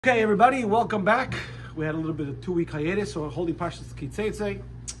Okay, everybody, welcome back. We had a little bit of 2-week hiatus, so we're holding Parshat Teitzei.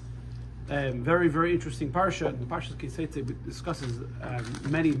 Very, very interesting Parshat. The Parshat Teitzei discusses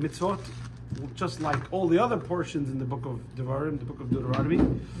many mitzvot, just like all the other portions in the book of Devarim, the book of Deuteronomy.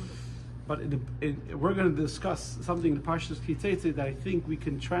 But we're going to discuss something in the Parshat Teitzei that I think we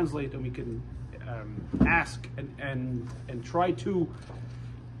can translate and we can ask and try to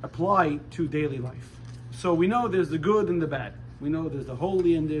apply to daily life. So we know there's the good and the bad. We know there's the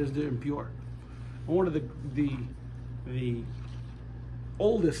holy and there's the impure. And one of the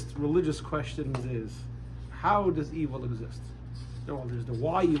oldest religious questions is, how does evil exist? Well, there's the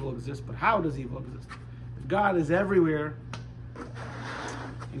why evil exists, but how does evil exist? If God is everywhere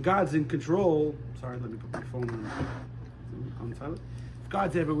and God's in control, sorry, let me put my phone on silent. If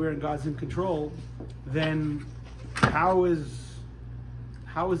God's everywhere and God's in control, then how is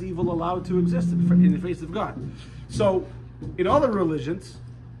evil allowed to exist in the face of God? So, in other religions,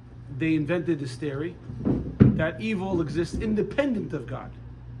 they invented this theory that evil exists independent of God.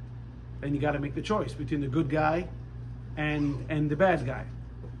 And you got to make the choice between the good guy and the bad guy.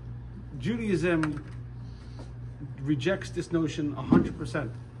 Judaism rejects this notion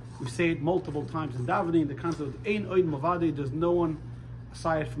 100%. We say it multiple times in davening, the concept of Ein Od Mavadeh, there's no one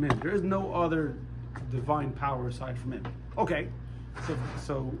aside from him. There is no other divine power aside from him. Okay,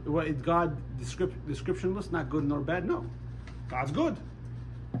 so is God descriptionless, not good nor bad? No. God's good.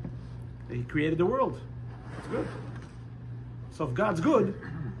 He created the world. That's good. So if God's good,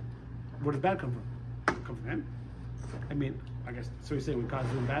 where does bad come from? Come from him. I mean, I guess, so you're saying when God's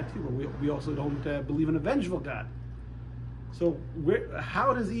doing bad too, but we also don't believe in a vengeful God. So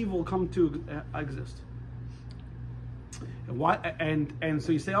how does evil come to exist? And why? And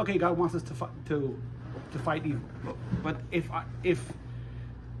so you say, okay, God wants us to fight evil. But if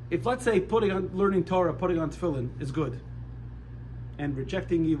let's say learning Torah, putting on tefillin is good, and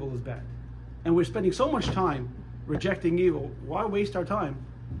rejecting evil is bad, and we're spending so much time rejecting evil, why waste our time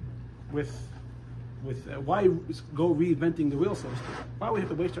with why go reinventing the wheel, so to speak? Why do we have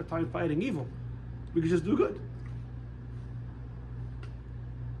to waste our time fighting evil? We could just do good,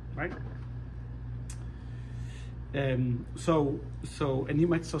 right? So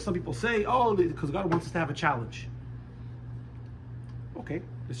some people say, oh, because God wants us to have a challenge. Okay,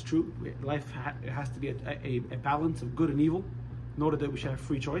 it's true. Life has to be a balance of good and evil, in order that we should have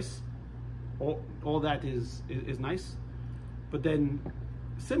free choice. All that is nice, but then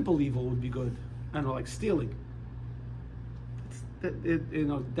simple evil would be good. I don't know, like stealing.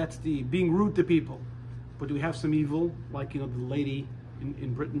 That's the being rude to people. But do we have some evil, like the lady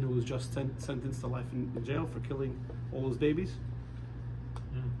in Britain who was just sentenced to life in jail for killing all those babies?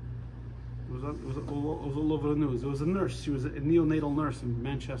 It was all over the news. There was a nurse. She was a neonatal nurse in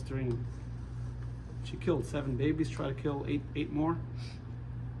Manchester, England. She killed 7 babies, tried to kill 8 more.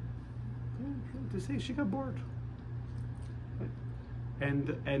 They say she got bored. Right?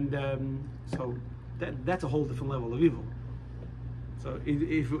 So that's a whole different level of evil. So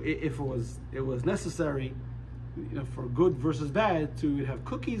if it was necessary, for good versus bad, to have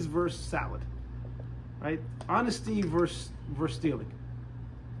cookies versus salad, right? Honesty versus stealing.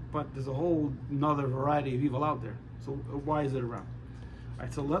 But there's a whole another variety of evil out there. So why is it around? All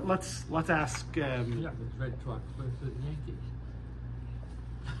right, so let's ask. Yeah, it's Red Sox versus Yankees.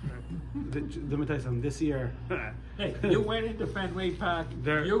 Let me tell you something. This year, hey, you went into Fenway Park.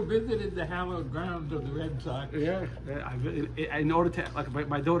 You visited the hallowed grounds of the Red Sox. Yeah, in order to, like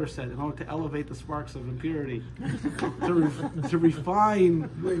my daughter said, in order to elevate the sparks of impurity, to refine.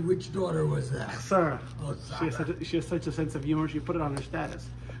 Wait, which daughter was that? Sarah. Oh, Sarah. She has such a sense of humor. She put it on her status.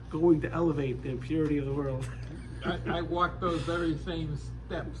 Going to elevate the impurity of the world. I walked those very same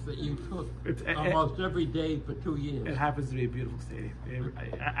steps that you took almost every day for 2 years. It happens to be a beautiful stadium.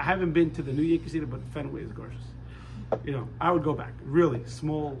 I haven't been to the new Yankee Stadium, but Fenway is gorgeous. I would go back. Really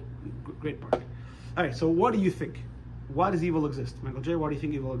small, great park. All right, so what do you think? Why does evil exist? Michael J., why do you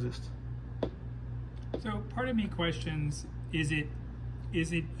think evil exists? So part of me questions, is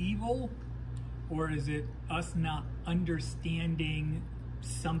it evil, or is it us not understanding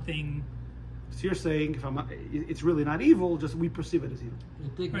something? So you're saying it's really not evil, just we perceive it as evil.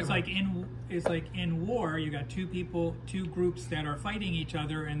 It's like in war, you got two groups that are fighting each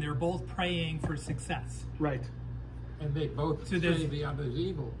other, and they're both praying for success. Right. And they both say the other's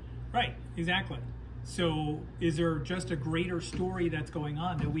evil. Right, exactly. So is there just a greater story that's going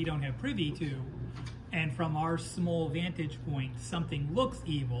on that we don't have privy to, and from our small vantage point, something looks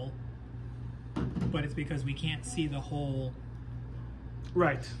evil, but it's because we can't see the whole.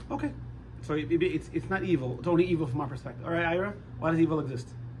 Right. Okay. So it's not evil. It's only evil from our perspective. All right, Ira, why does evil exist?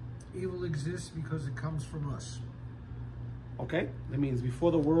 Evil exists because it comes from us. Okay, that means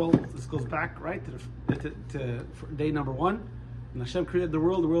before the world. This goes back right to day number one. When Hashem created the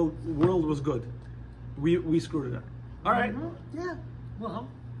world was good. We screwed it up. All right. Yeah. Well,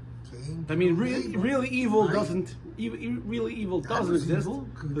 I mean, really evil doesn't. Really evil doesn't exist.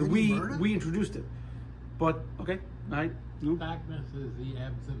 We introduced it. But okay, all right. No. Darkness is the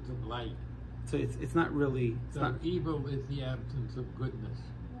absence of light. So it's not really. Evil is the absence of goodness.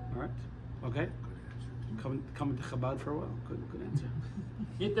 All right. Okay. Coming to Chabad for a while. Good answer.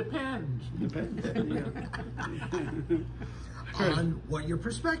 It depends. Depends. On what your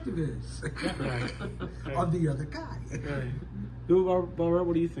perspective is Right. of the other guy. Right. Barbara,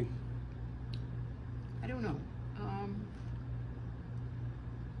 what do you think? I don't know.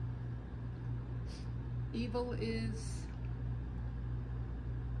 Evil is,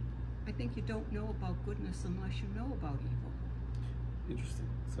 I think you don't know about goodness unless you know about evil. Interesting.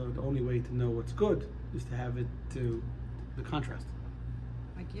 So the only way to know what's good is to have it to the contrast.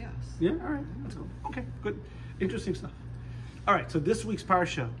 I guess. Yeah, all right. Let's go. Okay, good. Interesting stuff. All right, so this week's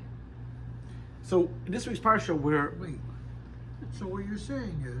Parsha. So this week's Parsha, Wait. So what you're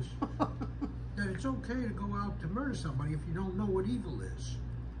saying is that it's okay to go out to murder somebody if you don't know what evil is.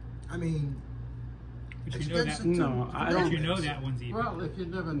 I mean, But you know that. No, I don't. But you know that one's evil. Well, if you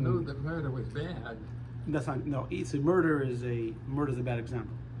never knew that murder was bad. That's not. No, it's murder is a bad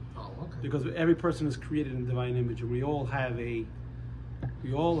example. Oh, okay. Because every person is created in the divine image, and we all have a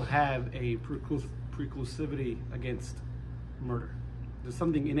preclusivity against murder. There's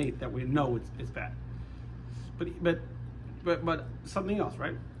something innate that we know it's bad. But something else,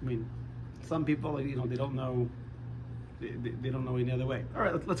 right? I mean, some people, they don't know. They don't know any other way. All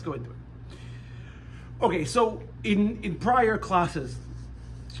right, let's go into it. Okay, so in prior classes,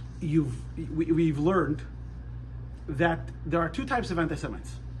 we've learned that there are two types of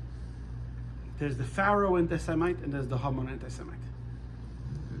anti-Semites. There's the Pharaoh anti-Semite and there's the Haman anti-Semite.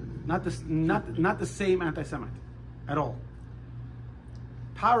 Not the same anti-Semite at all.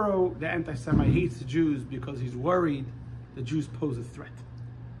 Pharaoh, the anti-Semite, hates the Jews because he's worried the Jews pose a threat.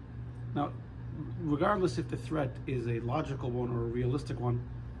 Now, regardless if the threat is a logical one or a realistic one,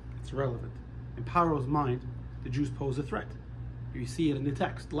 it's irrelevant. In Pharaoh's mind, the Jews pose a threat. You see it in the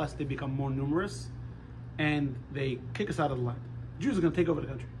text. Lest they become more numerous and they kick us out of the land. The Jews are going to take over the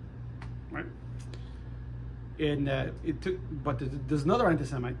country, right? And but there's another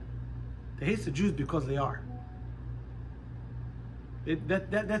anti-Semite that hates the Jews because they are.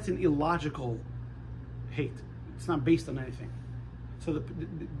 That's an illogical hate. It's not based on anything. So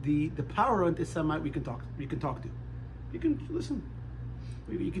the power anti-Semite we can talk to. You can listen.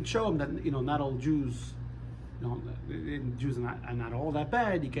 You can show them that not all Jews, Jews are not all that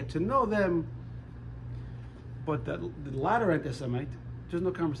bad. You get to know them. But the latter anti-Semite, there's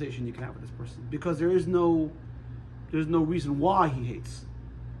no conversation you can have with this person because there's no reason why he hates.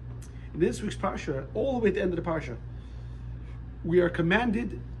 In this week's Parsha, all the way to the end of the Parsha, we are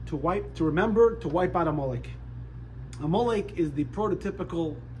commanded to remember to wipe out Amalek. Amalek is the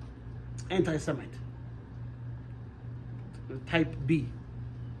prototypical anti-Semite. Type B.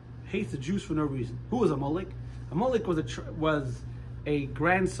 Hates the Jews for no reason. Who was Amalek? Amalek was a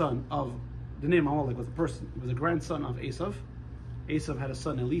grandson of, the name Amalek was a person. He was a grandson of Esav. Esav had a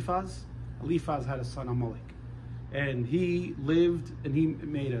son Eliphaz. Eliphaz had a son Amalek. And he lived, and he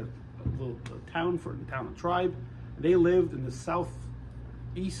made a town for the town, a tribe. They lived in the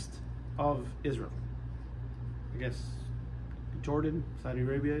southeast of Israel. I guess Jordan, Saudi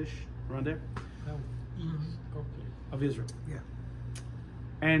Arabia-ish, around there. East, okay. Of Israel. Yeah.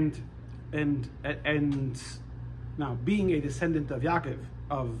 And now being a descendant of Yaakov,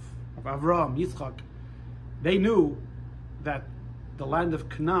 of Avraham, Yitzchak, they knew that the land of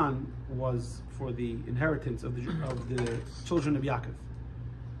Canaan was for the inheritance of the children of Yaakov.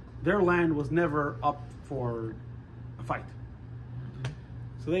 Their land was never up for a fight.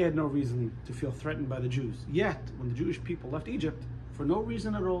 So they had no reason to feel threatened by the Jews. Yet, when the Jewish people left Egypt, for no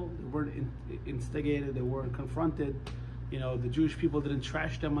reason at all, they weren't instigated, they weren't confronted. The Jewish people didn't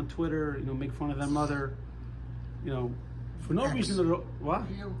trash them on Twitter, make fun of their mother. For no reason at all. What?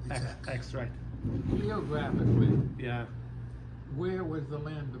 X, right. Geographically, Yeah. where was the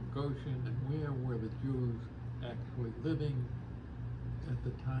land of Goshen and where were the Jews actually living at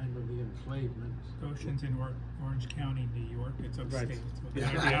the time of the enslavement? Goshen's in Orange County, New York. It's upstate. Right.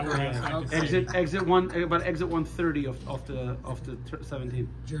 It's Yeah. outside the city. About exit 130 off the 17.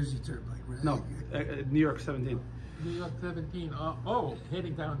 Jersey Turnpike, right? No, New York 17. New York 17,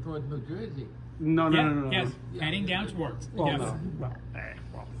 heading down toward New Jersey. No. Yes, heading down towards. Well, yes. no.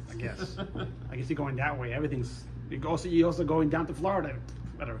 Well, I guess. I guess you're going that way. You're also going down to Florida.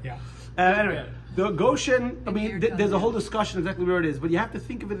 whatever. Yeah. Anyway, the Goshen, I mean, Near there's a whole Tonga. discussion exactly where it is, but you have to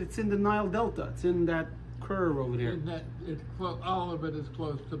think of it, it's in the Nile Delta. It's in that curve over there. And that it's all of it is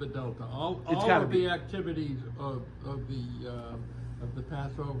close to the Delta. All gotta of be. the activities of the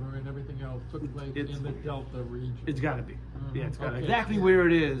Passover and everything else took place in the Delta region. It's got to be. Yeah, it's got to Okay. exactly where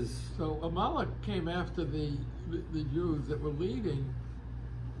it is. So Amalek came after the Jews that were leaving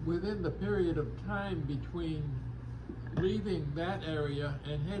within the period of time between leaving that area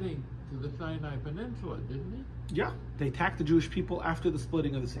and heading to the Sinai Peninsula, didn't he? Yeah, they attacked the Jewish people after the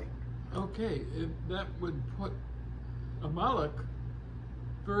splitting of the sea. Okay, that would put Amalek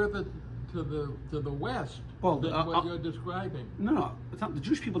further to the west than what you're describing. No, it's not. The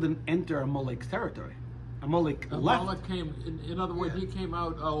Jewish people didn't enter Amalek's territory. Amalek left. Amalek came, in other words, he came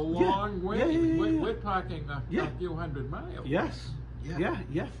out a long way. Yeah. We're talking a few hundred miles. Yes. Yeah.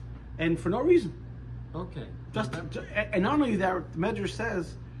 Yeah. And for no reason. Okay. And not only that, the Medrash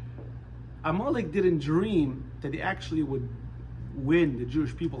says Amalek didn't dream that he actually would win the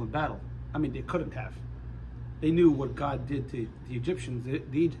Jewish people in battle. I mean, they couldn't have. They knew what God did to the Egyptians.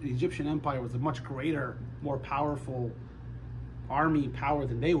 The Egyptian Empire was a much greater, more powerful army power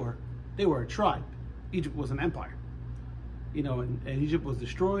than they were. They were a tribe. Egypt was an empire. You know, and Egypt was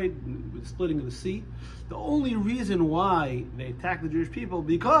destroyed with the splitting of the sea. The only reason why they attacked the Jewish people,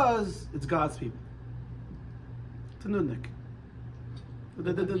 because it's God's people. It's a nudnik. I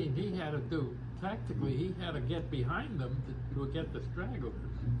mean, he had to do, tactically, he had to get behind them to get the stragglers.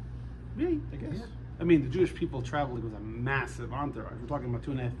 Yeah, I guess. Yeah. I mean, the Jewish people traveling was a massive entourage. We're talking about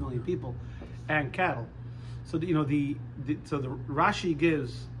 2.5 million people and cattle. So so the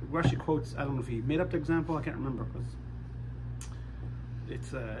Rashi quotes. I don't know if he made up the example. I can't remember because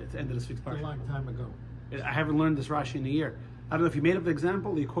it's the end of this week's A parsha. long time ago. I haven't learned this Rashi in a year. I don't know if he made up the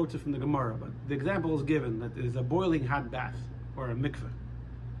example. He quotes it from the Gemara, but the example is given that it is a boiling hot bath or a mikveh.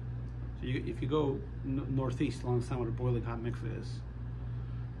 So if you go northeast, you understand what a boiling hot mikveh is,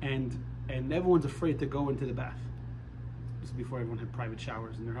 and everyone's afraid to go into the bath. This is before everyone had private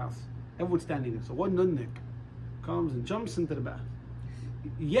showers in their house. Everyone's standing there. So one nunnik comes and jumps into the bath.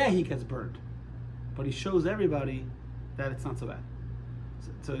 Yeah, he gets burned, but he shows everybody that it's not so bad.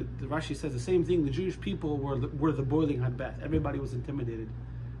 So the Rashi says the same thing. The Jewish people were the boiling hot bath. Everybody was intimidated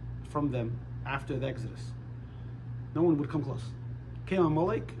from them after the Exodus. No one would come close. Came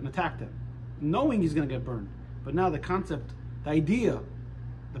Amalek and attacked them, knowing he's going to get burned. But now the concept, the idea,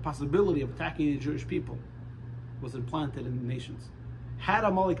 the possibility of attacking the Jewish people was implanted in the nations. Had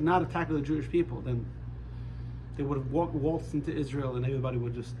Amalek not attacked the Jewish people, then they would have waltzed into Israel and everybody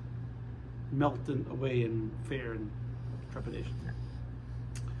would just melt away in fear and trepidation.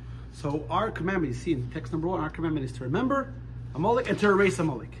 So our commandment, you see in text number 1, our commandment is to remember Amalek and to erase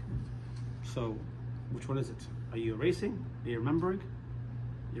Amalek. So which one is it? Are you erasing? Are you remembering?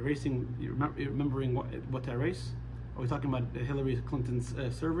 You're erasing. You're remembering what to erase? Are we talking about Hillary Clinton's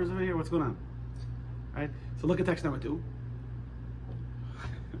servers over here? What's going on? All right. So look at text number 2.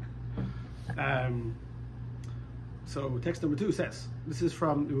 So text number 2 says, this is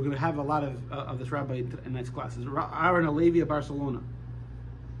from, we're going to have a lot of this rabbi in tonight's classes, Aaron Alevi of Barcelona.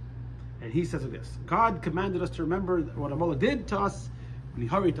 And he says this: God commanded us to remember what Amalek did to us when he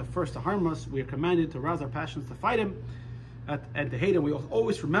hurried to harm us. We are commanded to arouse our passions to fight him and to hate him. We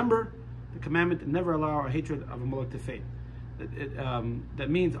always remember the commandment and never allow our hatred of Amalek to fade. That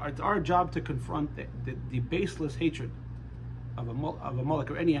means it's our job to confront the baseless hatred of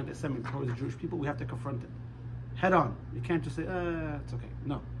Amalek or any anti-Semitic towards the Jewish people. We have to confront it head on. You can't just say, it's okay.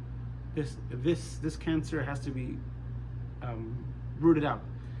 No. This cancer has to be rooted out.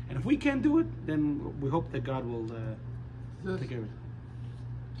 And if we can't do it, then we hope that God will take care of it.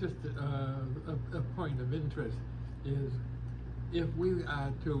 Just a point of interest is, if we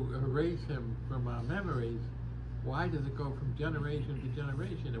are to erase him from our memories, why does it go from generation to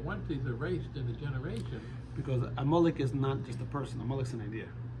generation? And once he's erased in a generation... Because Amalek is not just a person. Amalek's an idea.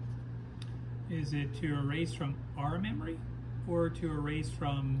 Is it to erase from our memory or to erase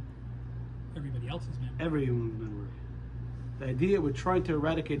from everybody else's memory? Everyone's memory. The idea, we're trying to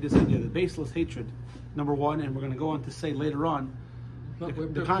eradicate this idea, the baseless hatred, number 1, and we're going to go on to say later on, But we're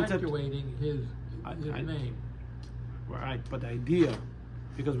the concept, perpetuating his name. Right, but the idea,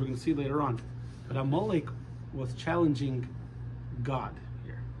 because we're going to see later on, but Amalek was challenging God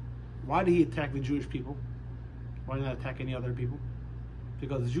here. Why did he attack the Jewish people? Why not attack any other people?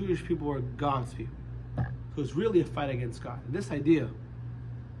 Because the Jewish people were God's people. So it's really a fight against God. And this idea,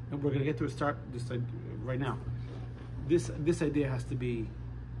 and we're going to get to start this right now. This idea has to be,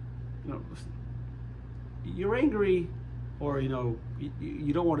 listen, you're angry, or you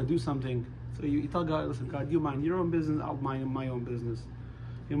don't want to do something. So you tell God, listen, God, you mind your own business, I'll mind my own business.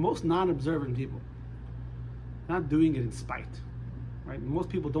 most non-observant people, not doing it in spite, right? Most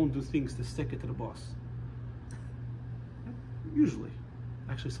people don't do things to stick it to the boss. Usually.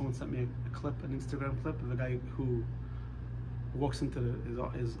 Actually, someone sent me a clip, an Instagram clip of a guy who walks into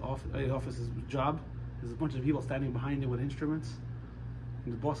his office, his job. There's a bunch of people standing behind him with instruments.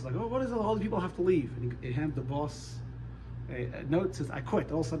 And the boss is like, oh, what is it? All the people have to leave. And he hands the boss a note, says, I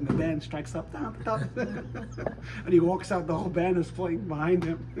quit. All of a sudden the band strikes up. And he walks out, the whole band is playing behind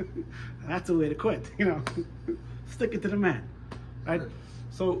him. That's a way to quit, Stick it to the man, right?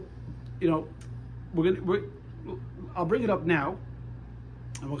 So, I'll bring it up now,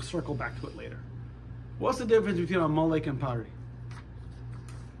 and we'll circle back to it later. What's the difference between Amalek and Pari?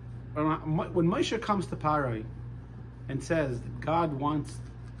 When Moshe comes to Pari and says that God wants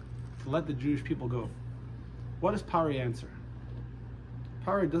to let the Jewish people go, what does Pari answer?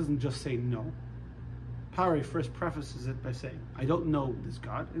 Pari doesn't just say no. Pari first prefaces it by saying, I don't know this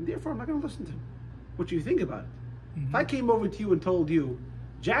God, and therefore I'm not going to listen to him. What do you think about it? Mm-hmm. If I came over to you and told you,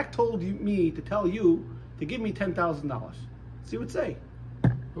 Jack told me to tell you to give me $10,000, see what say?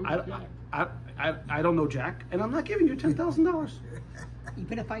 I don't know Jack, and I'm not giving you $10,000.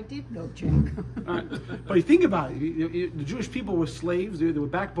 Even if I did know Jack. Right. But you think about it. The Jewish people were slaves. They were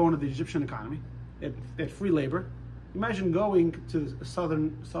backbone of the Egyptian economy. They had free labor. Imagine going to a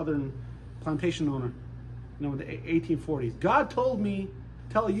southern plantation owner, in the 1840s. God told me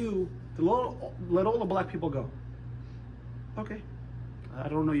to tell you to let all the black people go. Okay. I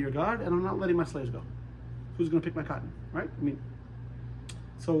don't know your God, and I'm not letting my slaves go. Who's going to pick my cotton, right?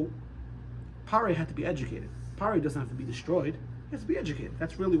 So Pari had to be educated. Pari doesn't have to be destroyed. He has to be educated.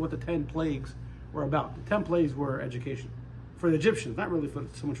 That's really what the 10 plagues were about. The 10 plagues were education. For the Egyptians, not really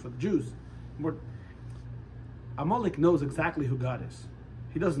so much for the Jews. Amalek knows exactly who God is.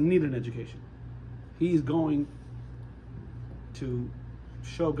 He doesn't need an education. He's going to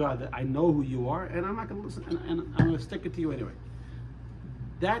show God that I know who you are, and I'm not going to listen, and I'm going to stick it to you anyway.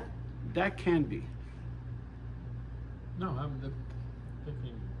 That can be. No, I'm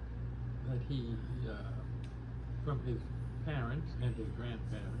thinking that he, from his parents and his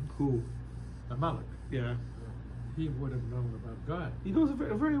grandparents. Who? Amalek. Yeah. He would have known about God. He knows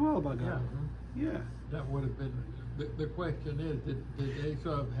very, very well about God. Yeah. That would have been, the question is, did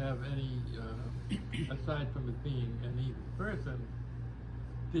Esau have any, aside from it being an evil person,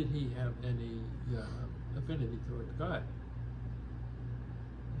 did he have any affinity towards God?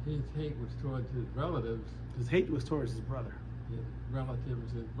 His hate was towards his relatives. His hate was towards his brother. His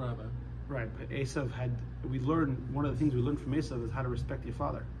relatives, his brother. Right, but one of the things we learned from Esau is how to respect your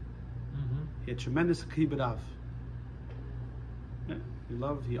father. Mm-hmm. He had tremendous kibbud. Yeah,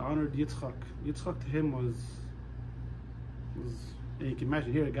 he honored Yitzchak. Yitzchak to him was, and you can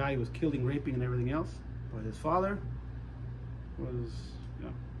imagine here a guy who was killing, raping, and everything else, but his father was,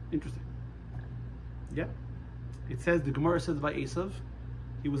 interesting. Yeah, it says, the Gemara says about Esau,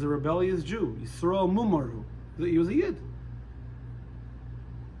 he was a rebellious Jew. Yisrael Mumaru. He was a Yid.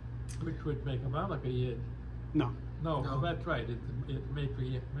 Which would make Amalek a Yid. No. No, that's right. It made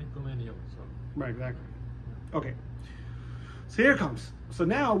millennial. So. Right, exactly. Okay. So here it comes. So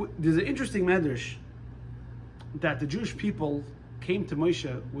now there's an interesting medrash that the Jewish people came to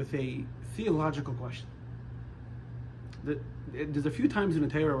Moshe with a theological question. There's a few times in the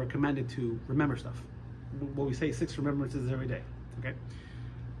Torah we're commanded to remember stuff. What we say 6 remembrances every day. Okay.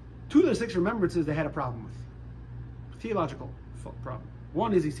 2 of the 6 remembrances they had a problem with. Theological problem.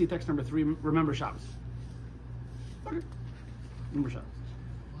 One is, you see text number 3, remember Shabbos. Okay. Remember Shabbos.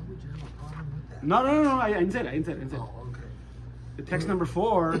 Why would you have a problem with that? No, I didn't say it. I didn't say it. Oh, okay. The text number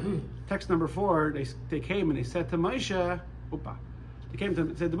 4, they came and they said to Moshe, said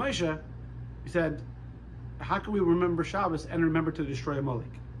to Moshe, he said, how can we remember Shabbos and remember to destroy Amalek?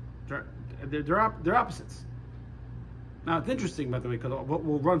 They're opposites. Now it's interesting, by the way, because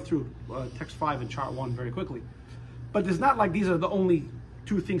we'll run through text 5 and chart 1 very quickly. But it's not like these are the only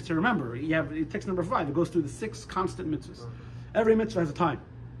 2 things to remember. You have text number 5, it goes through the 6 constant mitzvahs. Every mitzvah has a time,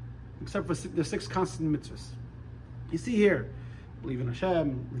 except for the 6 constant mitzvahs. You see here, believe in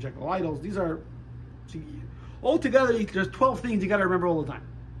Hashem, reject all idols. These are, altogether, there's 12 things you got to remember all the time.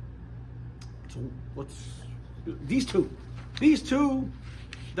 So these two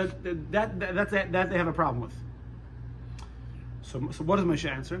that they have a problem with. So what does Moshe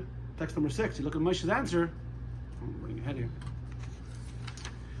answer? Text number 6. You look at Moshe's answer. I'm running ahead here.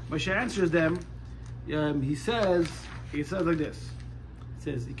 Moshe answers them. He says like this. He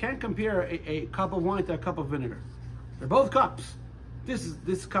says you can't compare a cup of wine to a cup of vinegar. They're both cups.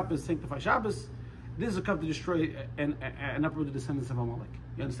 This cup is sanctify Shabbos. This is a cup to destroy and uproot the descendants of Amalek.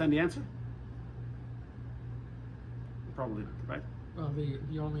 You understand the answer? Probably not, right? Well,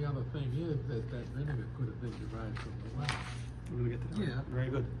 the only other thing is that vinegar could have been derived from the well. We're going to get to that. Yeah. Very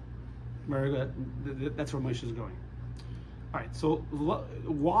good. Very good. That's where Moshe is going. All right. So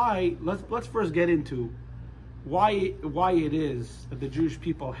why? Let's first get into why it is that the Jewish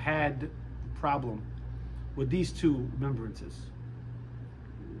people had a problem with these two remembrances.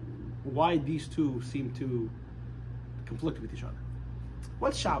 Why these two seem to conflict with each other.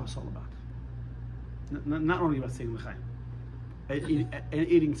 What's Shabbos all about? Not only about saying l'chaim and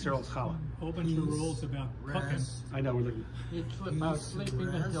eating Cyril's challah. A whole bunch of rules about cooking. Rest, I know we're looking. It's about Peace, sleeping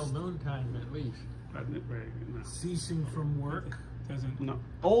rest. until noontime at least. No. ceasing from work. Doesn't. No.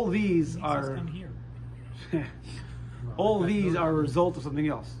 All these It makes us are come here. all these are a result of something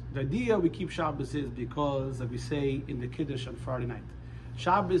else. The idea we keep Shabbos is because, like we say in the Kiddush on Friday night,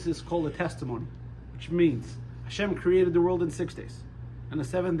 Shabbos is called a testimony, which means Hashem created the world in 6 days, and the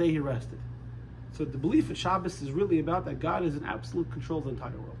seventh day He rested. So the belief of Shabbos is really about that God is in absolute control of the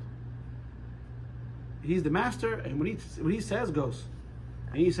entire world. He's the master, and when he says, goes.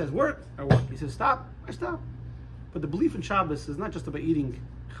 And He says, work, I work. He says, stop, I stop. But the belief in Shabbos is not just about eating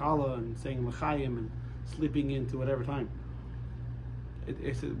challah and saying l'chaim and sleeping into whatever time.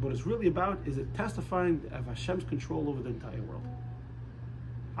 What it's really about is it testifying of Hashem's control over the entire world.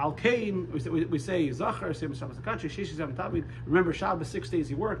 Al Kain, we say Zachar, remember Shabbos 6 days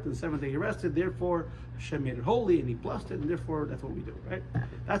He worked, and the seventh day He rested. Therefore, Hashem made it holy, and He blessed it, and therefore that's what we do, right?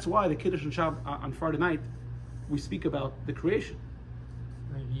 That's why the Kiddush and Shabbos on Friday night we speak about the creation.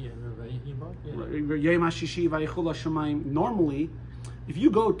 Normally, if you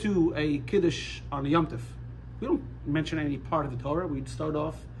go to a Kiddush on a Yom Tov, we don't mention any part of the Torah. We'd start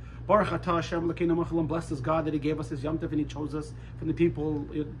off, Baruch atah Hashem Elokeinu melech haolam, blessed is God that He gave us this Yom Tov and He chose us from the people.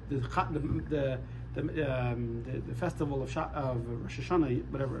 The festival of Rosh Hashanah,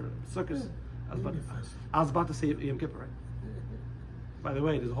 whatever, Sukkot. I was about to say Yom Kippur, right? By the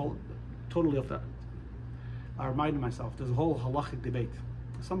way, there's a whole, totally off that. I reminded myself, there's a whole halachic debate.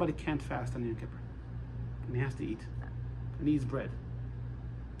 Somebody can't fast on Yom Kippur, and he has to eat, and he eats bread.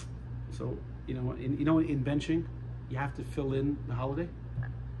 So, in benching, you have to fill in the holiday.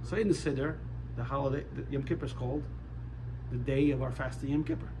 So in the Siddur, the holiday, the Yom Kippur is called the day of our fasting Yom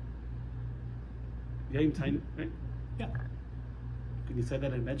Kippur. Yom Tain, right? Yeah. Can you say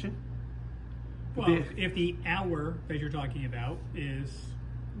that in benching? Well, if the hour that you're talking about is...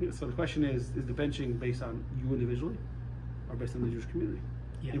 So the question is the benching based on you individually, or based on the Jewish community?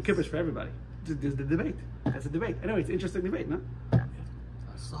 Yes. Yom Kippur is for everybody. There's the debate. That's a debate. Anyway, it's an interesting debate, no? I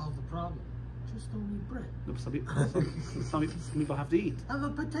solved the problem. Just don't eat bread. Some people have to eat. Have a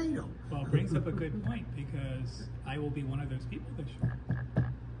potato. Well, it brings up a good point, because I will be one of those people this year.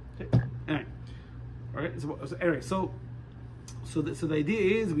 Okay. Anyway, all right. So the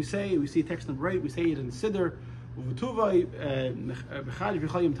idea is we see text number 8. We say it in the Siddur.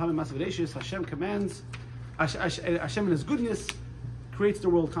 Hashem commands. Hashem in His goodness creates the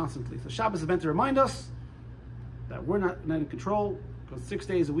world constantly. So Shabbos is meant to remind us that we're not in control. Because 6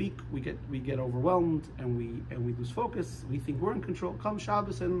 days a week we get overwhelmed and we lose focus. We think we're in control. Comes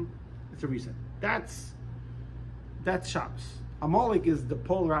Shabbos and it's a reset. That's Shabbos. Amalek is the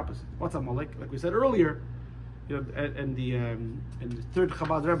polar opposite. What's Amalek? Like we said earlier, and the third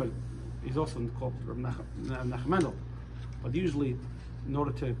Chabad Rebbe, he's also called Nachum Mendel. But usually, in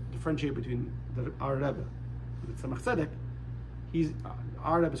order to differentiate between our Rebbe and the Tzemach Tzedek,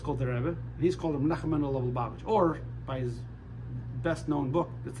 our Rebbe is called the Rebbe, and he's called Nachum Mendel of Lubavitch, or by his best known book,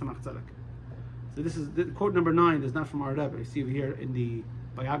 the Tzemach Tzedek. So this is quote number 9 is not from our Rebbe. You see over here in the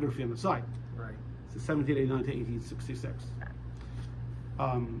biography on the side. Right. It's 1789 to 1866.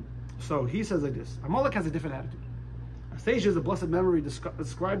 So he says like this: Amalek has a different attitude. Asasia, the blessed memory,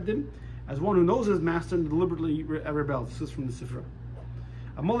 described him as one who knows his master and deliberately rebels. This is from the Sifra.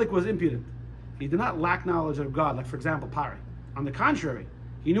 Amalek was impudent. He did not lack knowledge of God, like for example Pari. On the contrary,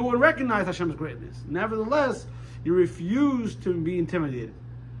 he knew and recognized Hashem's greatness. Nevertheless, he refused to be intimidated.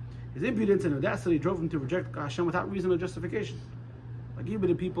 His impudence and audacity drove him to reject Hashem without reason or justification. Like even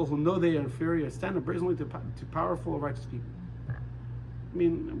the people who know they are inferior stand up brazenly to powerful or righteous people. I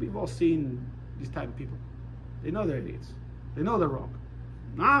mean, we've all seen these type of people. They know they're idiots. They know they're wrong.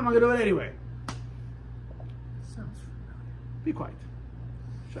 No, I'm not going to do it anyway. Sounds familiar. Be quiet.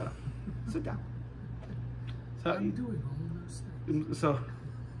 Shut up. Sit down. So, I'm doing all those things. So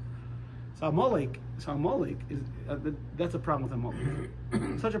Amalek is that's a problem with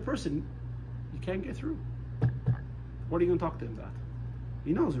Amalek. Such a person, you can't get through. What are you going to talk to him about?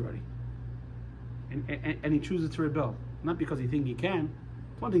 He knows already, and he chooses to rebel, not because he thinks he can.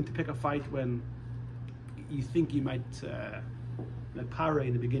 It's one thing to pick a fight when you think you might, like Pare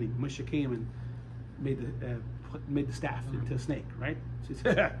in the beginning. Moshe came and made made the staff into a snake, right? She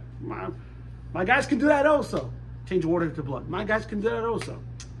said, my guys can do that also. Change water to blood. My guys can do that also.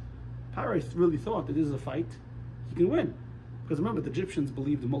 Paro really thought that this is a fight he can win. Because remember, the Egyptians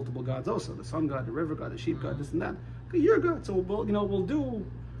believed in multiple gods also. The sun god, the river god, the sheep god, this and that. Okay, you're a god, so we'll do.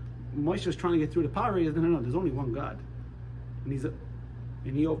 Moshe was trying to get through to Paro. He said, no, there's only one God. And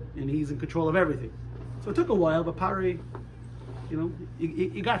he's in control of everything. So it took a while, but Paro,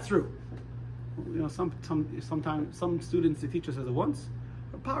 he got through. Sometimes some students, the teacher says it once,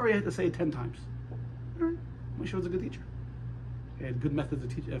 but Paro had to say it 10 times. All right. Moshe was a good teacher. He had good methods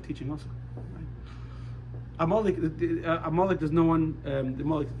of teaching also. Right? Amalek, there's no one,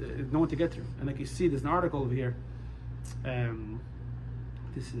 no one to get through. And like you see, there's an article over here.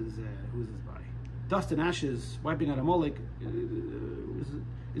 This is who is this by? Dust and Ashes, wiping out Amalek. It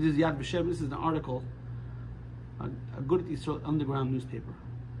is Yad Vashem. This is an article. A good Israel underground newspaper.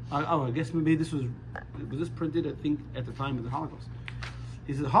 I guess maybe this was this printed, I think, at the time of the Holocaust.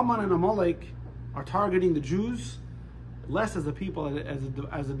 He says Haman and Amalek are targeting the Jews less as a people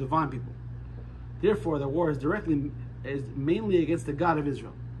as a divine people. Therefore, the war is mainly against the God of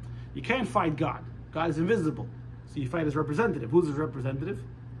Israel. You can't fight God. God is invisible. So you fight his representative. Who's his representative?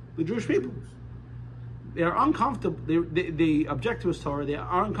 The Jewish people. They are uncomfortable. They object to his Torah. They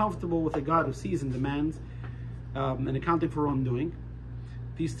are uncomfortable with a God who sees and demands and accounting for wrongdoing.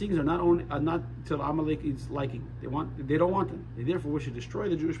 These things are not to Amalek's liking. They don't want them. They therefore wish to destroy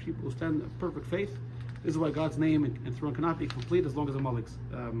the Jewish people who stand in perfect faith. This is why God's name and throne cannot be complete as long as Amalek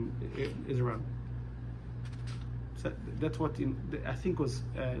is around. So that's what I think was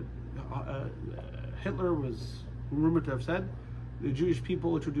Hitler was rumored to have said. The Jewish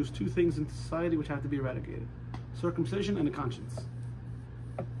people introduced two things into society which have to be eradicated: circumcision and a conscience.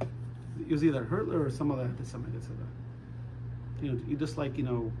 It was either Hitler or some other anti-Semite that said that. You just like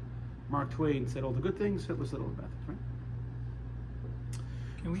Mark Twain said all the good things, Hitler said all the bad things, right?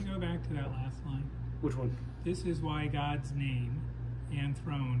 Can we go back to that last line? Which one? This is why God's name and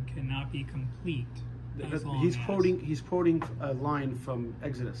throne cannot be complete. He's quoting a line from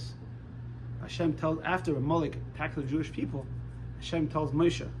Exodus. Hashem tells, after Amalek attacks the Jewish people, Hashem tells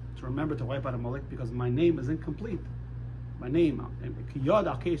Moshe to remember to wipe out Amalek because my name is incomplete. My name is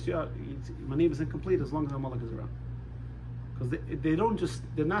incomplete as long as Amalek is around. Because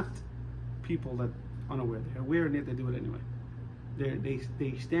they're not people that unaware. They're aware and they do it anyway. They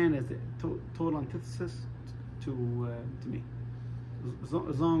stand as the total antithesis to me. As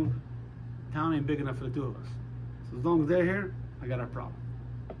long town ain't big enough for the two of us. So as long as they're here, I got our problem.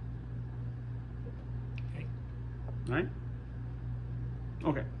 Okay. Right?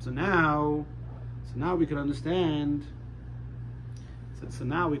 Okay. So now we can understand. So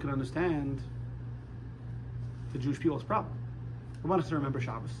now we can understand the Jewish people's problem. I want us to remember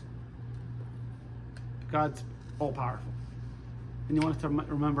Shabbos. God's all powerful. And you want us to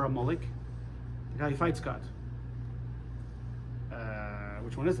remember Amalek, the guy who fights God.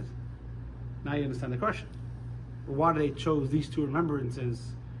 Which one is it? Now you understand the question. Well, why do they chose these two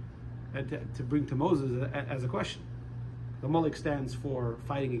remembrances to bring to Moses as a question? Amalek stands for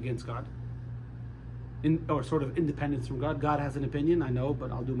fighting against God, or sort of independence from God. God has an opinion, I know,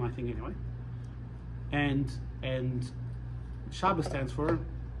 but I'll do my thing anyway. And Shabbos stands for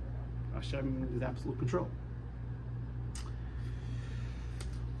Hashem is absolute control.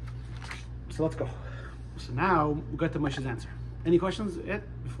 So let's go. So now we got to Moshe's answer. Any questions yet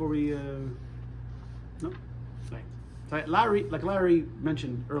before we? No. Right. So Larry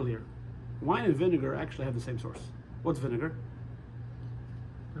mentioned earlier, wine and vinegar actually have the same source. What's vinegar?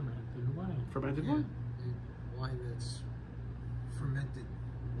 Fermented wine. Fermented wine. Wine that's fermented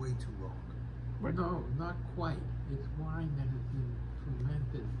way too long. Right. No, not quite. It's wine that has been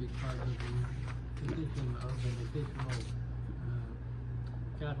fermented because of the addition of an additional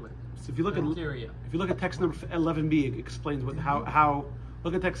catalyst. So if you look bacteria. at text number 11b, it explains how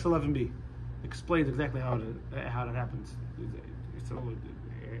look at text 11b. It explains exactly how that happens. It's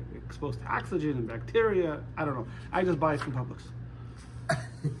exposed to oxygen and bacteria. I don't know. I just buy it from Publix.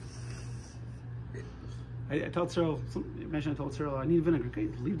 I told Cyril, I need vinegar. Okay,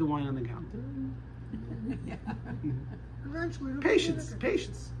 leave the wine on the counter. Eventually, Patience,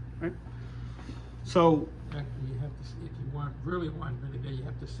 right? So Actually, you have to, if you really want vinegar, you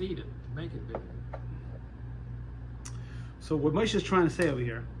have to seed it to make it vinegar. So what Moshe is trying to say over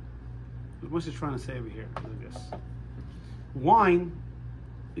here, is this: wine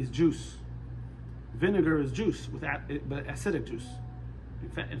is juice, vinegar is juice but acidic juice.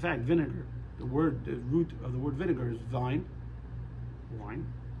 In fact, vinegar, the root of the word vinegar is wine,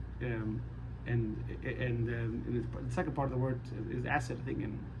 and the second part of the word is acid. I think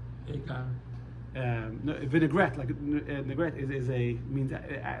in Agar. vinaigrette, like vinaigrette means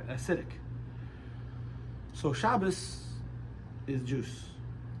acidic. So Shabbos is juice.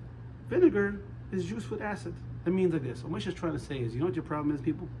 Vinegar is juice with acid. That means like this. What Moshe is trying to say is, you know what your problem is,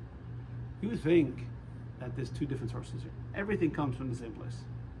 people? You think that there's two different sources here. Everything comes from the same place.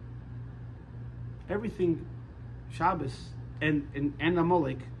 Everything, Shabbos and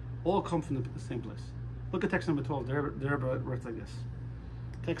Amalek, all come from the same place. Look at text number 12. The Rebbe writes like this.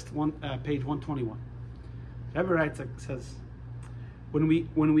 Text page 121. The Rebbe says, when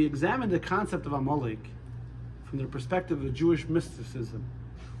we examine the concept of Amalek from the perspective of Jewish mysticism,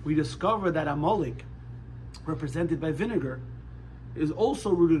 we discover that Amalek, represented by vinegar, is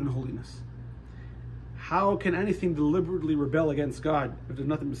also rooted in holiness. How can anything deliberately rebel against God if there's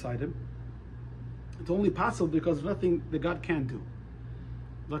nothing beside him? It's only possible because there's nothing that God can't do.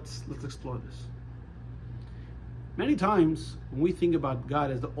 Let's explore this. Many times when we think about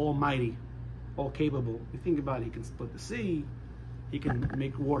God as the Almighty, all capable, we think about he can split the sea, he can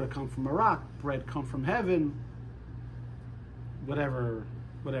make water come from a rock, bread come from heaven, whatever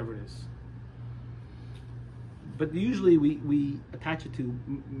it is. But usually we attach it to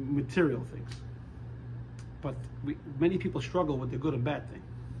material things. But many people struggle with the good and bad thing.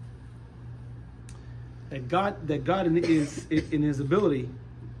 That God in his ability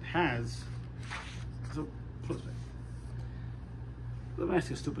has. So let me ask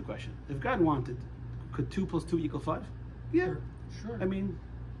you a stupid question. If God wanted, could 2 + 2 = 5? Yeah. Sure. I mean,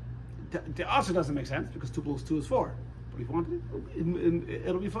 it also doesn't make sense because 2 + 2 is 4. But if you wanted it,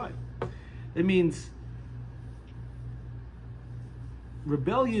 it'll be 5. It means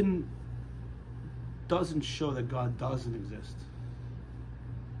rebellion doesn't show that God doesn't exist.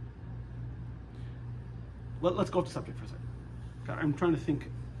 Let's go to the subject for a second. I'm trying to think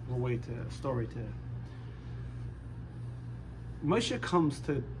of a story to. Moshe comes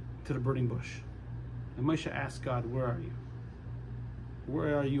to the burning bush, and Moshe asks God, "Where are you?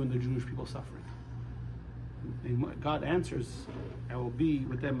 Where are you and the Jewish people suffering?" And God answers, "I will be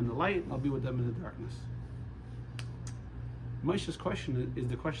with them in the light, and I'll be with them in the darkness." Moshe's question is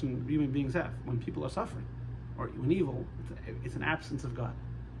the question human beings have when people are suffering or when evil. It's an absence of God.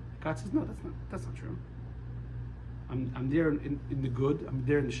 God says, "No, that's not true. I'm there in the good. I'm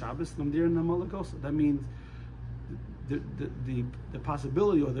there in the Shabbos, and I'm there in the Amalek also." That means the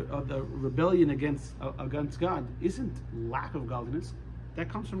possibility or the rebellion against God isn't lack of godliness. That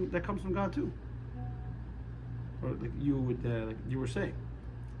comes from God too. Or like you were saying.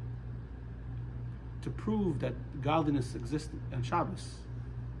 To prove that godliness exists on Shabbos,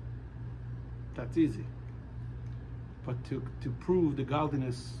 that's easy. But to prove the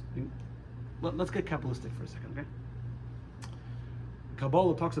godliness, let's get Kabbalistic for a second, okay?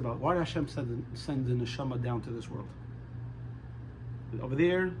 Kabbalah talks about why Hashem sends the neshama down to this world. Over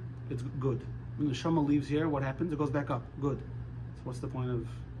there, it's good. When the neshama leaves here, what happens? It goes back up. Good. So what's the point of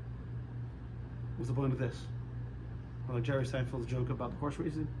this? Or like Jerry Seinfeld's joke about the horse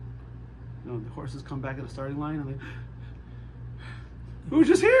racing. You know, the horses come back at the starting line and they, we were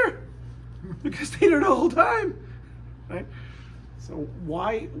just here because they don't know the whole time, right? So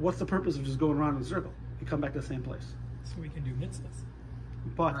what's the purpose of just going around in a circle? You come back to the same place. So we can do mitzvahs.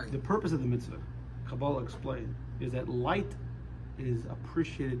 But Right. the purpose of the mitzvah, Kabbalah explained, is that light is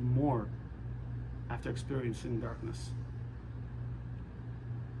appreciated more after experiencing darkness.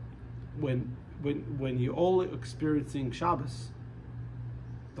 When you're all experiencing Shabbos,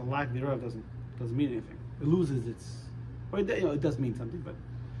 the lack thereof doesn't mean anything. It loses its, or it does mean something, but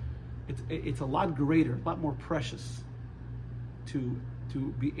it's a lot greater, a lot more precious to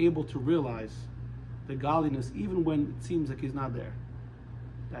be able to realize the godliness even when it seems like he's not there.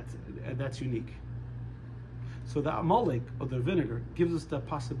 That's unique. So the Amalek, or the vinegar, gives us the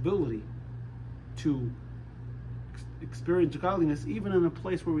possibility to experience godliness even in a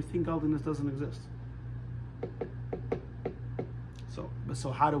place where we think godliness doesn't exist. So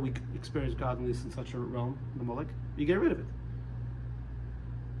how do we experience godliness in such a realm, the Amalek? You get rid of it.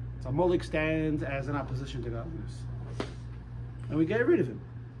 So Amalek stands as an opposition to godliness. And we get rid of him.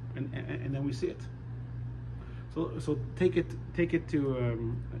 And then we see it. So take it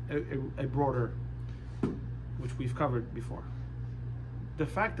to a broader, which we've covered before. The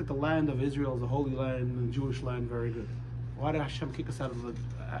fact that the land of Israel is a holy land and the Jewish land, very good. Why did Hashem kick us out of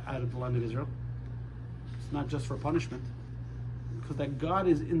the land of Israel? It's not just for punishment. Because that God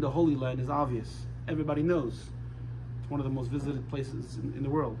is in the Holy Land is obvious. Everybody knows. It's one of the most visited places in the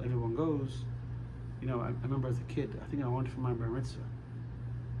world. Everyone goes. You know, I remember as a kid, I think I went for my bar mitzvah.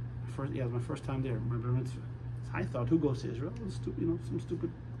 It was my first time there, my bar mitzvah. So I thought, who goes to Israel? Some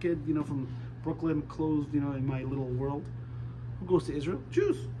stupid kid, from Brooklyn, closed, in my little world. Who goes to Israel?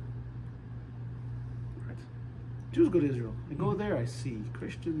 Jews. Jews go to Israel. I go there, I see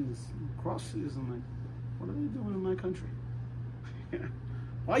Christians, crosses, and like, what are they doing in my country?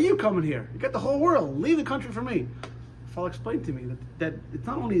 Why are you coming here? You got the whole world. Leave the country for me. Paul explained to me that it's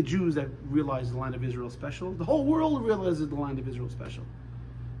not only the Jews that realize the land of Israel is special, the whole world realizes the land of Israel is special.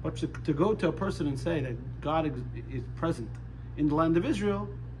 But to go to a person and say that God is present in the land of Israel,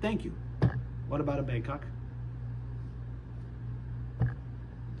 thank you. What about a Bangkok?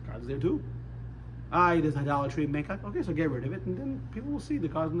 God's there too. There's idolatry in Bangkok. Okay, so get rid of it, and then people will see the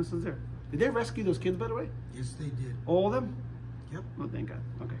godliness is there. Did they rescue those kids, by the way? Yes, they did. All of them? Yep. Oh, thank God.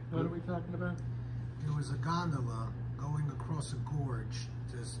 Okay. What are we talking about? There was a gondola going across a gorge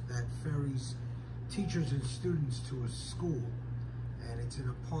that ferries teachers and students to a school, and it's in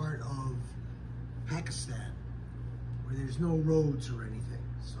a part of Pakistan where there's no roads or anything.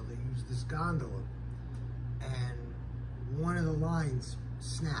 So they use this gondola, and one of the lines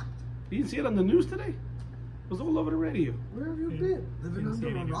snapped. You didn't see it on the news today? It was all over the radio. Where have you been? Living Didn't see under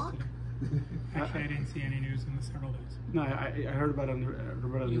any a news rock? today. Actually, I didn't see any news in the several days. No, I heard about it on the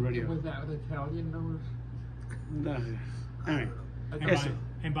radio. Was that Italian news? No. All right. And, Yes, by, sir.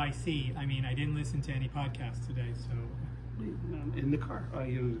 and by sea, I mean I didn't listen to any podcasts today, so In the car. All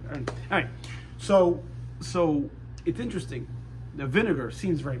right. So it's interesting. The vinegar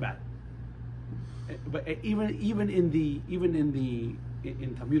seems very bad, but even in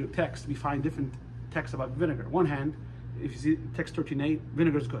Talmudic text, we find different texts about vinegar. On one hand, if you see text 13:8,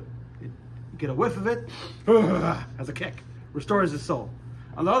 vinegar is good. You get a whiff of it, has a kick, restores the soul.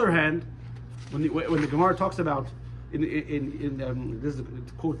 On the other hand, when the Gemara talks about this is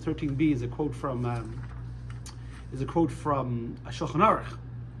quote 13b is a quote from Shulchan Aruch.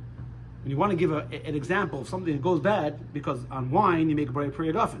 When you want to give an example of something that goes bad, because on wine you make a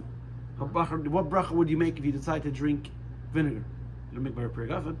period often. What bracha would you make if you decide to drink vinegar? You don't make a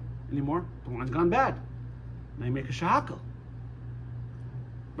period often anymore. The wine's gone bad. Now you make a shahakal,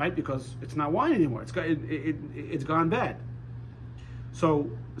 right? Because it's not wine anymore. It's gone bad.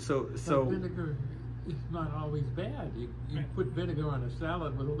 So But vinegar is not always bad. You put vinegar on a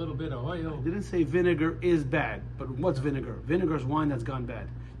salad with a little bit of oil. I didn't say vinegar is bad, but what's vinegar? Vinegar is wine that's gone bad.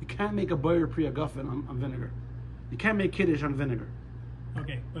 You can't make a boyer priya guffin on vinegar. You can't make kiddush on vinegar.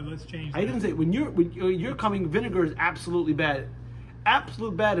 okay, but let's change. I didn't say when you're coming, vinegar is absolutely bad,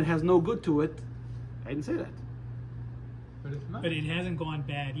 absolute bad. It has no good to it. I didn't say that. But it's not. But it hasn't gone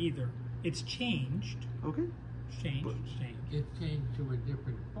bad either. It's changed. Okay. Changed. It's changed to a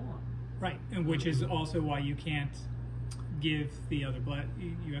different form. Right, and which is also why you can't give the other blood.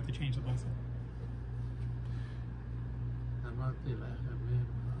 You have to change the blessing.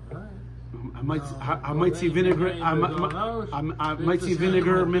 I might see vinegar. I might see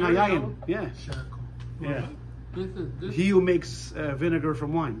vinegar min hayayim. Yeah. Yeah. This He who makes vinegar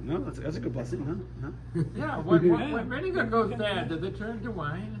from wine. No, that's a good blessing. No. yeah, when vinegar goes bad, does it turn to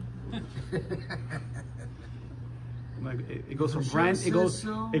wine? Like it goes from brand.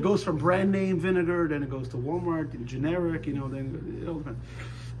 It goes from brand name vinegar, then it goes to Walmart and generic. Then it all depends.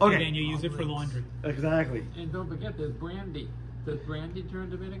 Okay. And then you use it for laundry. Exactly. And don't forget, there's brandy. Does brandy turn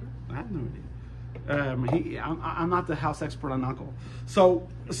to vinegar? I have no idea. I'm not the house expert on alcohol. So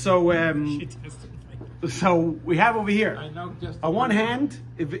we have over here. I know just. On one hand,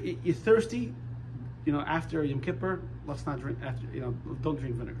 if you're thirsty, after Yom Kippur, let's not drink. Don't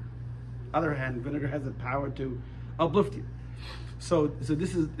drink vinegar. Other hand, vinegar has the power to uplift you. So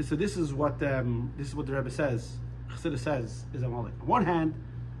this is what the Rebbe says. Chassidus says is Amalek. On one hand,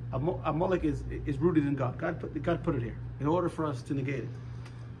 Amalek is rooted in God. God put it here in order for us to negate it.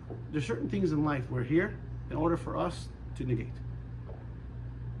 There's certain things in life we're here in order for us to negate.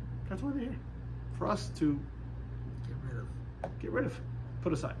 That's why they're here, for us to get rid of,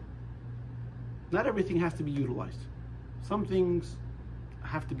 put aside. Not everything has to be utilized. Some things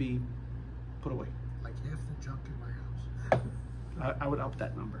have to be put away. Like half the junk in my house. I would up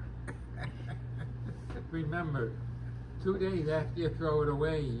that number. Remember, 2 days after you throw it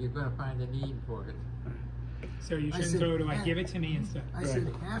away, you're going to find a need for it. So you shouldn't throw it away. Give it to me instead. I said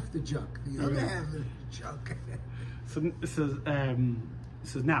half the junk. The other half is junk. So this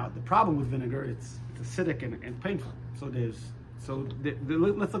is now the problem with vinegar. It's acidic and painful. Let's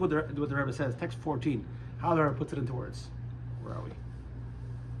look what the Rebbe says. Text 14. How the Rebbe puts it into words. Where are we?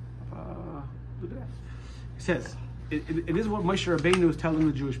 Look at that. He says, it is what Moshe Rabbeinu is telling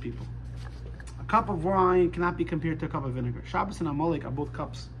the Jewish people. A cup of wine cannot be compared to a cup of vinegar. Shabbos and Amalek are both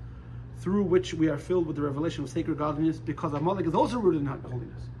cups through which we are filled with the revelation of sacred godliness, because Amalek is also rooted in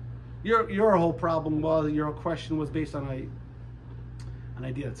holiness. Your whole problem was, your question was based on an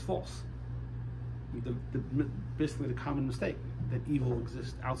idea that's false. Basically the common mistake that evil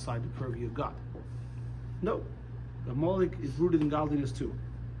exists outside the purview of God. No, Amalek is rooted in godliness too.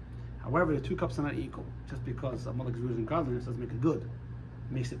 However, the two cups are not equal. Just because Amalek is rooted in godliness doesn't make it good.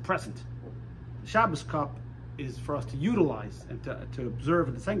 It makes it present. The Shabbos cup is for us to utilize and to observe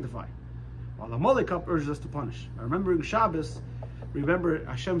and to sanctify. While the Amalek cup urges us to punish. By remembering Shabbos, remember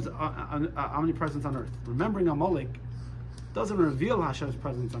Hashem's omnipresence on earth. Remembering Amalek doesn't reveal Hashem's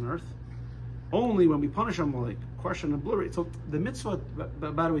presence on earth. Only when we punish Amalek, question and obliterate. So the mitzvah,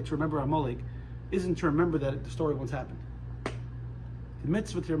 by the way, to remember Amalek isn't to remember that the story once happened. The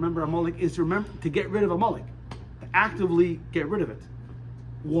mitzvah to remember Amalek is to get rid of Amalek, to actively get rid of it.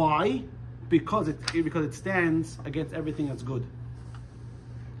 Why? Because it stands against everything that's good.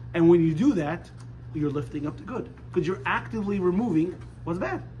 And when you do that, you're lifting up the good, because you're actively removing what's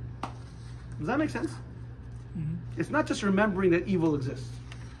bad. Does that make sense? Mm-hmm. It's not just remembering that evil exists.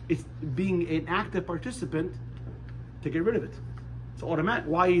 It's being an active participant to get rid of it. It's automatic.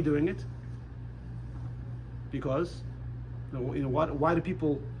 Why are you doing it? Because why do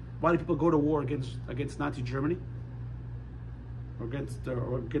people go to war against Nazi Germany or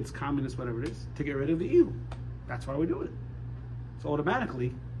against communists, whatever it is, to get rid of the evil? That's why we do it. So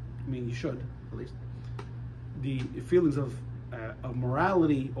automatically, I mean, you should at least. The feelings of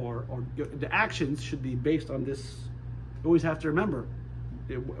morality or the actions should be based on this. You always have to remember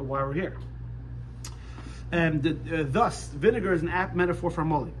why we're here. And thus, vinegar is an apt metaphor for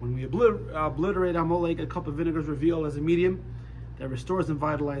Amalek. When we obliterate Amalek, a cup of vinegar is revealed as a medium that restores and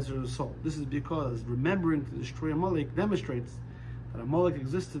vitalizes the soul. This is because remembering to destroy Amalek demonstrates that Amalek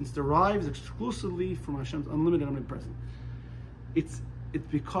existence derives exclusively from Hashem's unlimited omnipresence. It's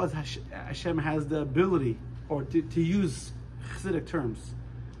because Hashem has the ability, or to use Chassidic terms,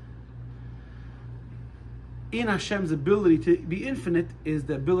 in Hashem's ability to be infinite is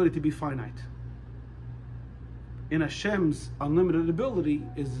the ability to be finite. In Hashem's unlimited ability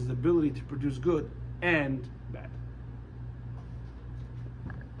is his ability to produce good and bad.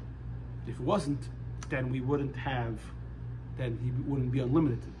 If it wasn't, then he wouldn't be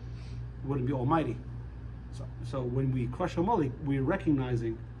unlimited. He wouldn't be almighty. So when we crush Amalek, we're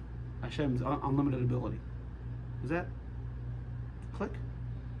recognizing Hashem's unlimited ability. Is that click?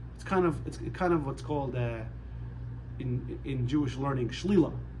 It's kind of what's called in Jewish learning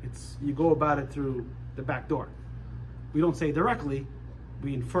shlila. It's you go about it through the back door. We don't say directly,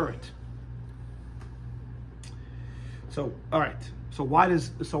 we infer it. So, all right. So why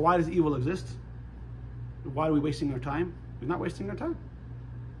does evil exist? Why are we wasting our time? We're not wasting our time.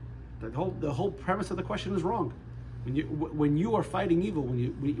 The whole premise of the question is wrong. When you are fighting evil, when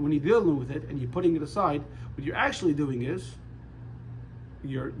you're dealing with it and you're putting it aside, what you're actually doing is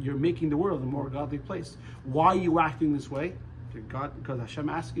you're making the world a more godly place. Why are you acting this way? Because Hashem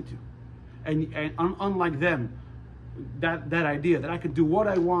asked you to. And unlike them, that idea that I can do what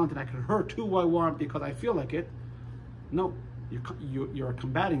I want and I can hurt who I want because I feel like it. No, you're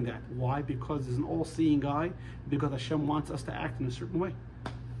combating that. Why? Because there's an all-seeing eye. Because Hashem wants us to act in a certain way.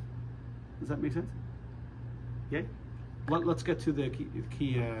 Does that make sense? Yeah. Let's get to the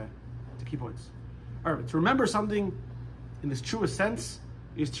key points. All right. To remember something in its truest sense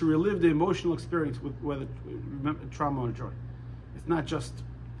is to relive the emotional experience with whether trauma or joy. It's not just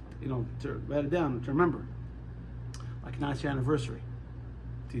to write it down, to remember. Like now it's your anniversary.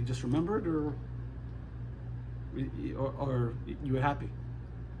 Do you just remember it, or you were happy?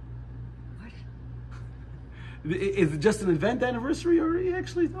 What? Is it just an event anniversary, or you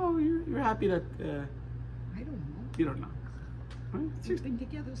actually you're happy that? I don't know. You don't know. Right? We've been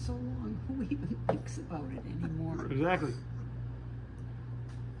together so long. Who even thinks about it anymore? Exactly.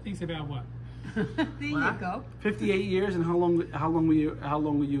 Thinks about what? There you go. 58 years, and how long were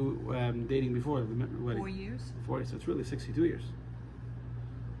you dating before the wedding? 4 years. 40, so it's really 62 years.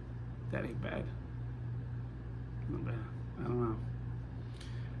 That ain't bad. Not bad. I don't know.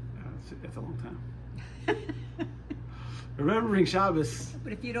 That's a long time. Remembering Shabbos.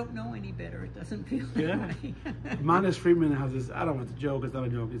 But if you don't know any better, it doesn't feel Yeah. right. Manis Friedman has this, I don't know if it's a joke, it's not a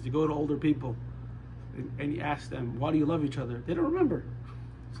joke, is you go to older people and you ask them, why do you love each other? They don't remember.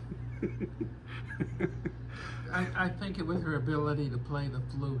 I think it was her ability to play the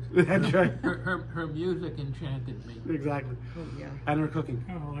flute. That's right. Her music enchanted me. Exactly. Oh, yeah. And her cooking.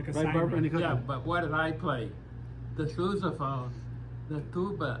 Oh, like a Right, siren. Barbara? Any cooking? Yeah, but what did I play? The sousaphone, the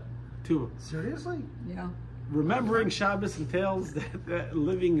tuba. Tuba. Seriously? Yeah. Remembering Shabbos entails that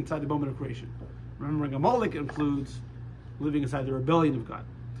living inside the moment of creation. Remembering Amalek includes living inside the rebellion of God.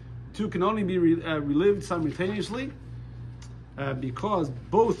 Two can only be relived simultaneously because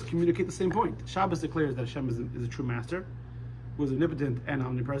both communicate the same point. Shabbos declares that Hashem is a true master, who is omnipotent and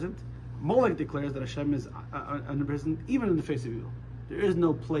omnipresent. Amalek declares that Hashem is omnipresent even in the face of evil. There is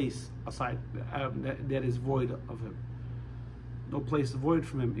no place aside that is void of him. No place void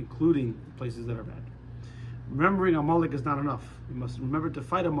from him, including places that are bad. Remembering Amalek is not enough. We must remember to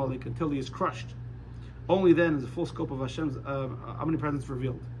fight Amalek until he is crushed. Only then is the full scope of Hashem's omnipresence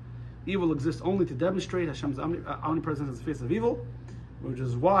revealed. Evil exists only to demonstrate Hashem's omnipresence in the face of evil, which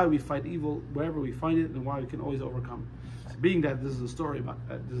is why we fight evil wherever we find it and why we can always overcome. So being that this is a story about,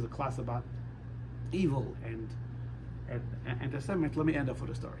 this is a class about evil and anti-Semitic, let me end up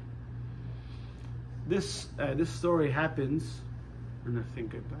with a story. This story happens in, I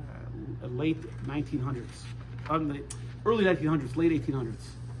think, late 1900s, early 1900s, late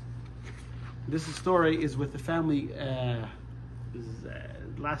 1800s. This story is with the family. His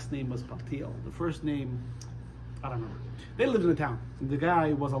last name was Paltiel. The first name, I don't remember. They lived in a town. And the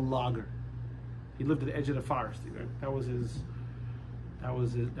guy was a logger. He lived at the edge of the forest. Right? That was his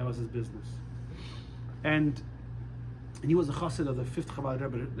business. And he was a chassid of the 5th Chabad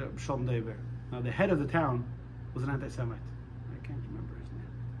Rebbe, Shalom Dever. Now the head of the town was an anti-Semite. I can't remember his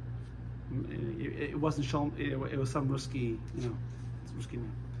name. It wasn't Shalom. It was some Ruski, Ruski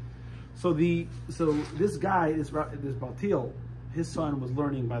name. So this guy, this Baltiel, his son was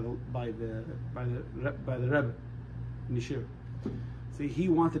learning by the Rebbe in Yeshiva. So he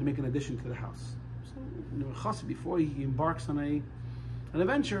wanted to make an addition to the house. So chassid, before he embarks on an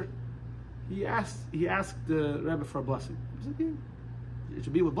adventure, he asked the Rebbe for a blessing. He said, yeah, it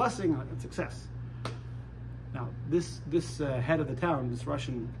should be with blessing and success. Now this head of the town, this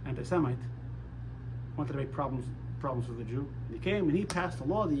Russian anti-Semite, wanted to make problems with the Jew. And he came and he passed a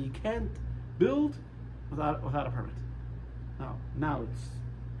law that you can't build without a permit. Now it's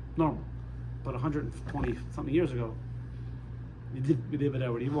normal, but 120 something years ago, you did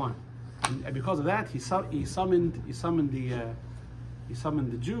whatever you want, and because of that, he summoned the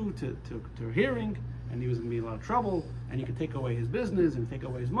Jew to a hearing, and he was going to be in a lot of trouble, and he could take away his business and take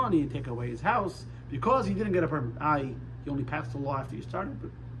away his money and take away his house because he didn't get a permit. He only passed the law after he started,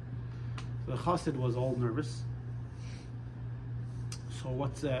 but so the chassid was all nervous. So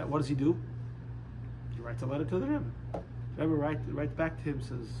what does he do? He writes a letter to the Rebbe. The Rebbe writes back to him,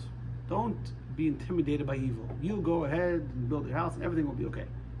 says, don't be intimidated by evil. You go ahead and build your house and everything will be okay.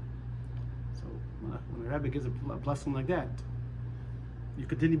 So when the Rebbe gives a blessing like that, you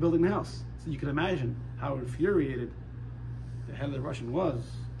continue building the house. So you can imagine how infuriated the head of the Russian was,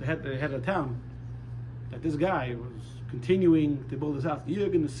 the head of the town, that this guy was continuing to build his house. You're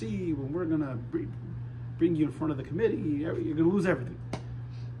going to see when we're going to bring you in front of the committee, you're going to lose everything.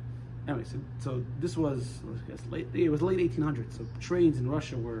 Anyway, so this was, it was late 1800s, so trains in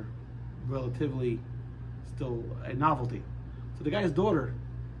Russia were relatively still a novelty. So the guy's daughter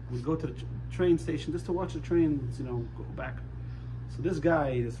would go to the train station just to watch the trains, go back. So this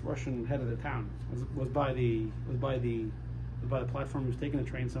guy, this Russian head of the town, was by the platform. He was taking the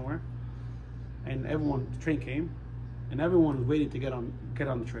train somewhere, and the train came, and everyone was waiting to get on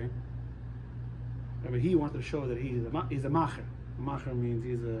the train. I mean, he wanted to show that he's a macher. A macher means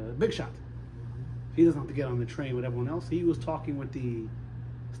he's a big shot. He doesn't have to get on the train with everyone else. He was talking with the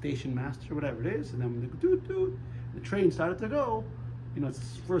station master, whatever it is, and then when the train started to go,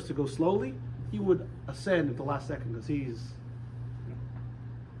 it's first to go slowly. He would ascend at the last second because he's,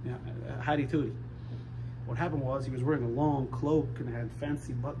 howdy tooty. What happened was he was wearing a long cloak and had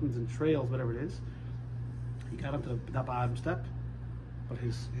fancy buttons and trails, whatever it is. He got up to the bottom step, but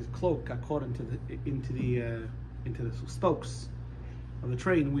his cloak got caught into the spokes of the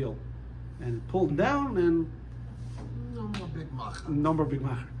train wheel, and it pulled him down, and no more big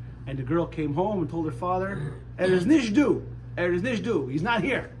macher. And the girl came home and told her father, is nicht du. He's not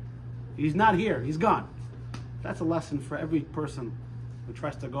here. He's not here. He's gone. That's a lesson for every person who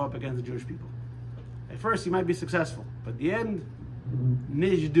tries to go up against the Jewish people. At first, he might be successful, but at the end,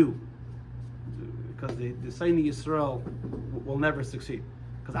 nicht du. Because the Saini Yisrael will never succeed.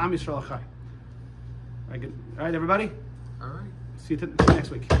 Because Am Yisrael Chai. All right, everybody? All right. See you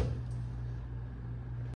next week.